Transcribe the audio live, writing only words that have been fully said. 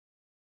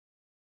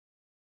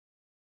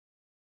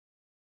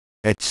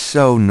It's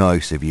so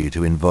nice of you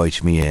to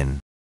invite me in.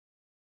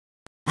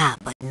 Ah,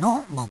 but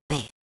no, mon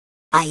père.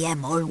 I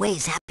am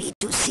always happy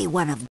to see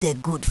one of the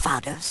good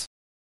fathers.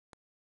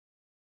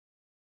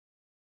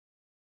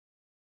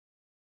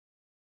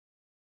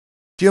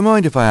 Do you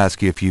mind if I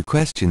ask you a few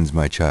questions,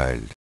 my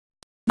child?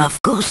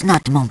 Of course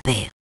not, mon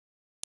père.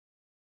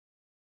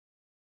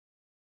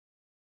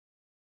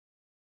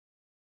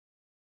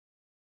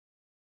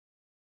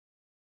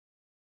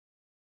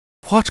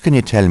 What can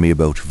you tell me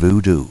about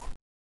voodoo?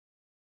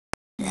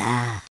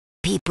 Ah,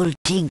 people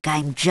think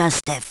I'm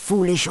just a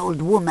foolish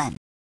old woman,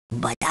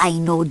 but I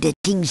know the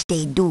things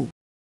they do.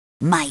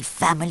 My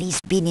family's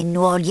been in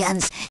New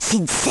Orleans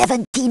since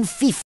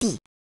 1750,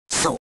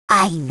 so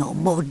I know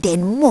more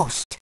than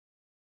most.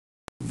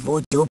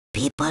 Voodoo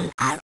people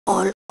are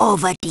all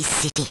over this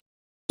city,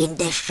 in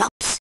the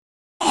shops,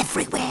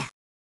 everywhere.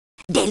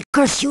 They'll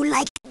curse you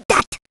like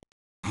that,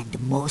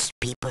 and most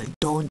people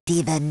don't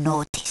even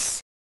notice.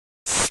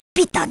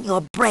 Spit on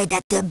your bread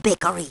at the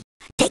bakery.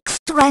 Take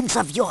strands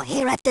of your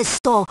hair at the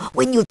store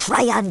when you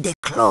try on the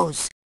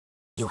clothes.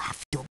 You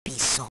have to be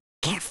so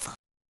careful.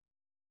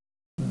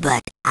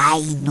 But I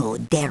know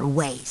their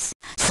ways,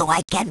 so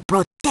I can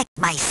protect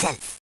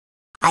myself.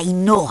 I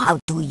know how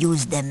to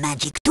use the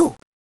magic too,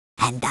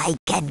 and I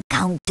can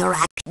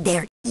counteract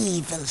their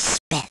evil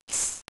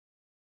spells.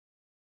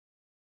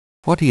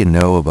 What do you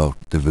know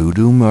about the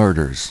voodoo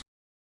murders?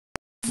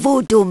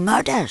 Voodoo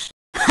murders?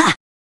 Ha!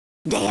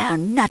 They are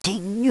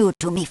nothing new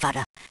to me,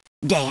 father.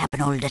 They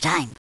happen all the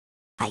time.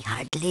 I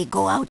hardly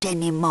go out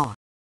anymore.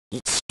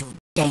 It's too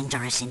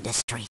dangerous in the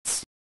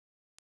streets.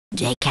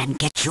 They can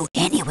get you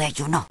anywhere,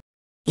 you know,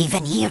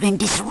 even here in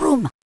this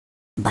room.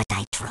 But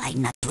I try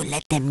not to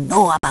let them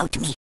know about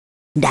me.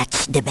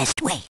 That's the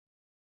best way.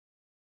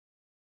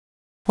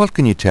 What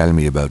can you tell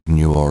me about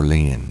New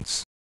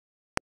Orleans?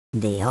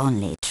 The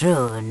only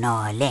true New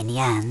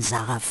Orleanians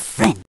are of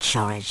French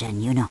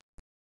origin, you know.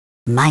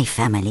 My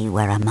family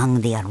were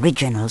among the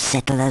original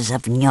settlers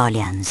of New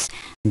Orleans.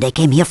 They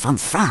came here from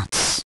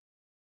France.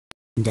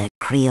 The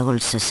Creole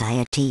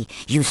society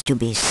used to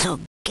be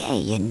so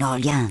gay in New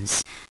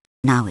Orleans.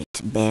 Now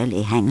it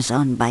barely hangs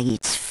on by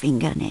its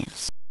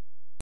fingernails.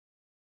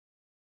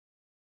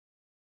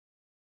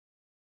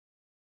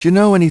 Do you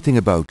know anything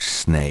about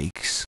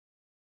snakes?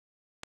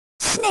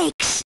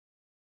 Snakes!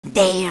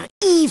 They're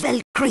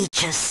evil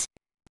creatures.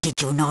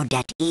 Did you know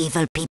that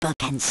evil people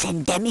can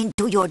send them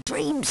into your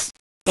dreams?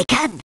 They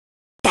can.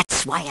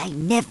 That's why I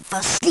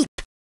never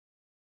sleep.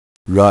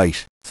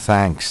 Right,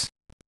 thanks.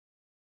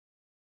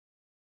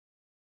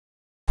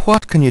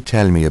 What can you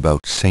tell me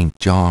about St.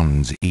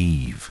 John's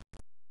Eve?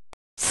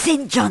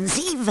 St. John's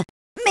Eve?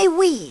 Mais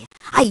oui!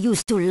 I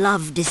used to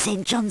love the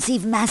St. John's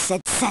Eve Mass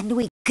at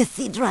Cazanoux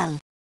Cathedral.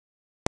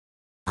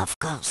 Of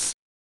course,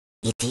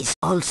 it is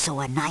also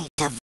a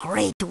night of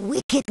great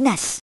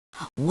wickedness,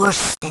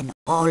 worse than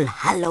All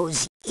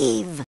Hallows'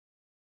 Eve.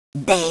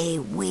 They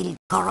will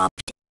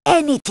corrupt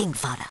anything,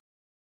 father.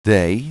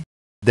 They?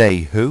 They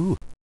who?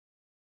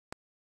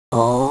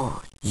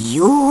 Oh,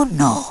 you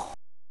know.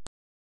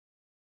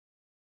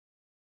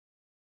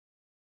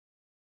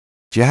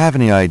 Do you have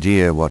any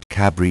idea what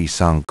Cabri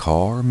sans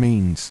corps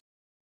means?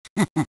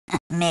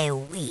 Mais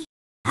oui,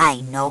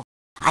 I know.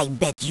 I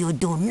bet you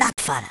do not,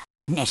 father,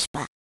 n'est-ce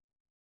pas?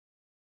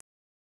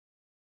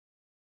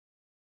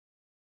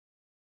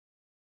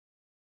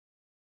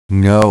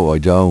 No, I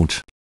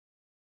don't.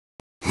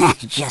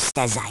 Just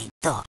as I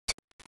thought.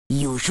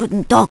 You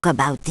shouldn't talk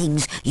about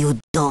things you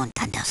don't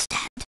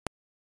understand.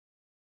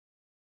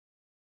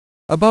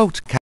 About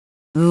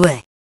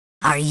Wait,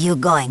 are you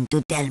going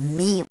to tell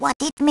me what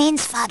it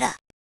means, father?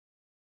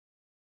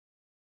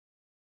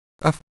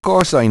 Of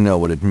course I know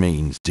what it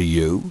means, do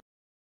you?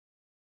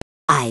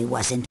 I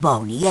wasn't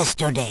born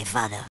yesterday,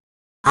 father.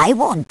 I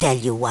won't tell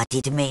you what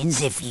it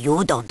means if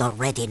you don't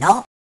already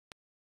know.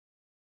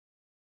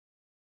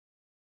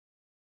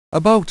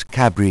 About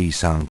Cabri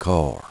sans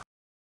corps.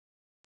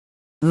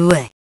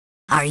 Wait,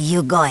 are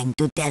you going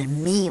to tell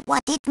me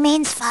what it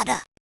means,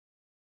 father?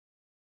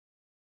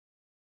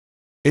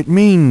 It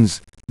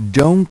means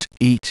don't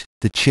eat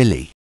the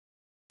chili.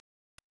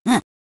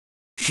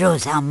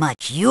 Shows how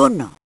much you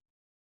know.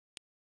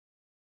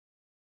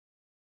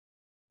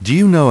 Do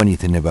you know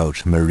anything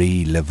about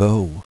Marie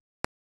Laveau?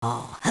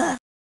 Oh, her?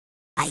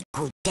 I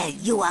could tell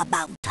you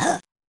about her.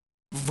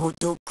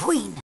 Voodoo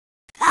Queen.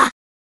 Ha!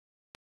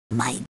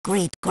 My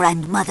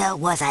great-grandmother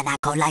was an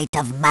acolyte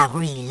of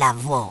Marie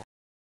Laveau.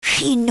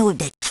 She knew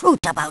the truth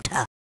about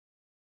her.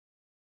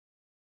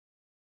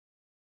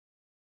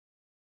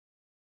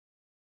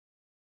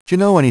 Do you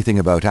know anything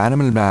about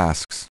animal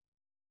masks?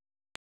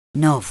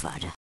 No,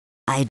 father.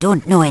 I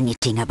don't know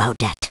anything about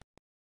that.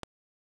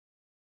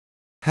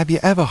 Have you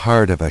ever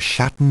heard of a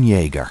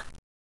Schattenjäger?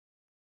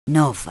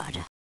 No,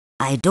 father.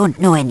 I don't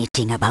know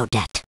anything about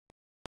that.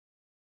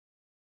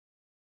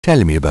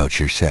 Tell me about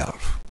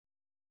yourself.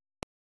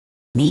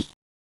 Me?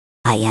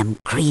 I am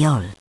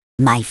Creole.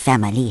 My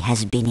family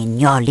has been in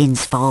New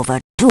Orleans for over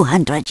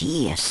 200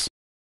 years.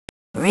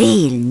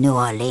 Real New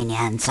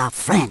Orleanians are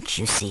French,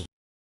 you see.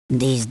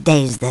 These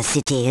days the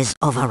city is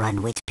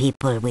overrun with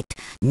people with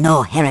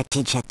no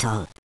heritage at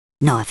all.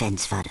 No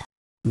offense, father,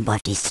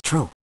 but it's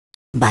true.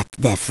 But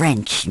the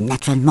French,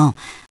 naturellement,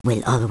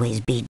 will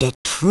always be the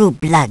true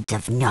blood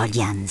of New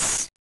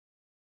Orleans.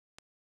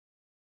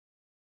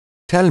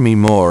 Tell me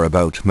more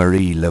about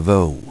Marie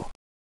Laveau.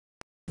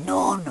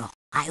 No,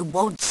 I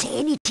won't say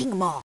anything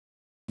more.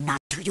 Not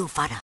to you,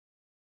 father.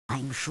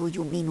 I'm sure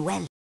you mean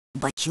well,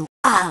 but you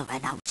are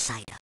an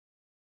outsider.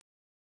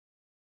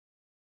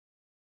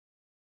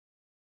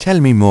 Tell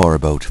me more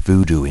about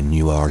voodoo in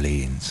New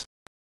Orleans.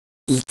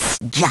 It's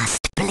just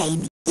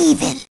plain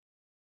evil.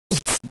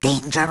 It's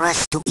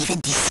dangerous to even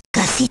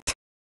discuss it.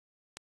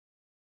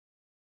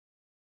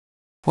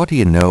 What do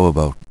you know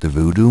about the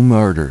voodoo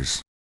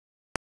murders?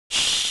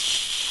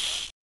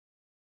 Shh.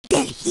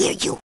 They'll hear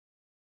you.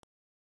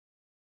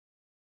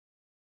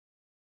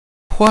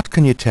 What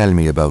can you tell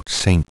me about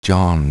St.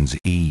 John's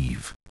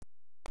Eve?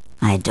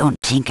 I don't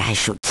think I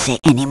should say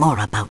any more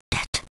about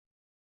that.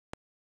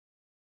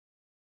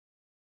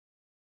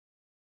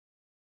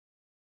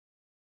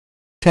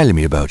 Tell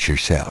me about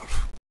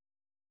yourself.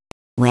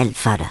 Well,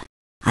 father,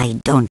 I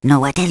don't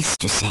know what else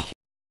to say.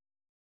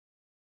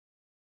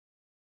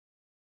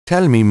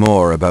 Tell me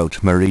more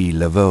about Marie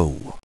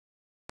Laveau.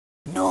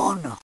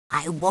 No,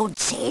 I won't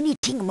say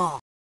anything more.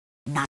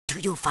 Not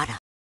to you, father.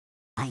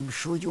 I'm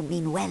sure you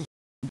mean well,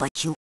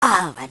 but you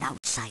are an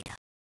outsider.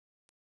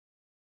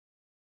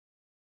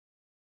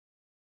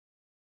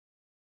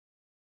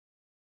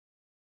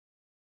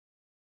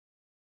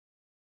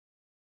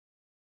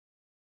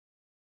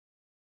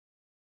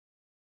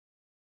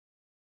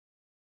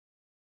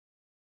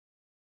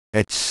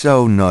 It's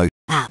so nice.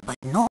 But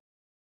no,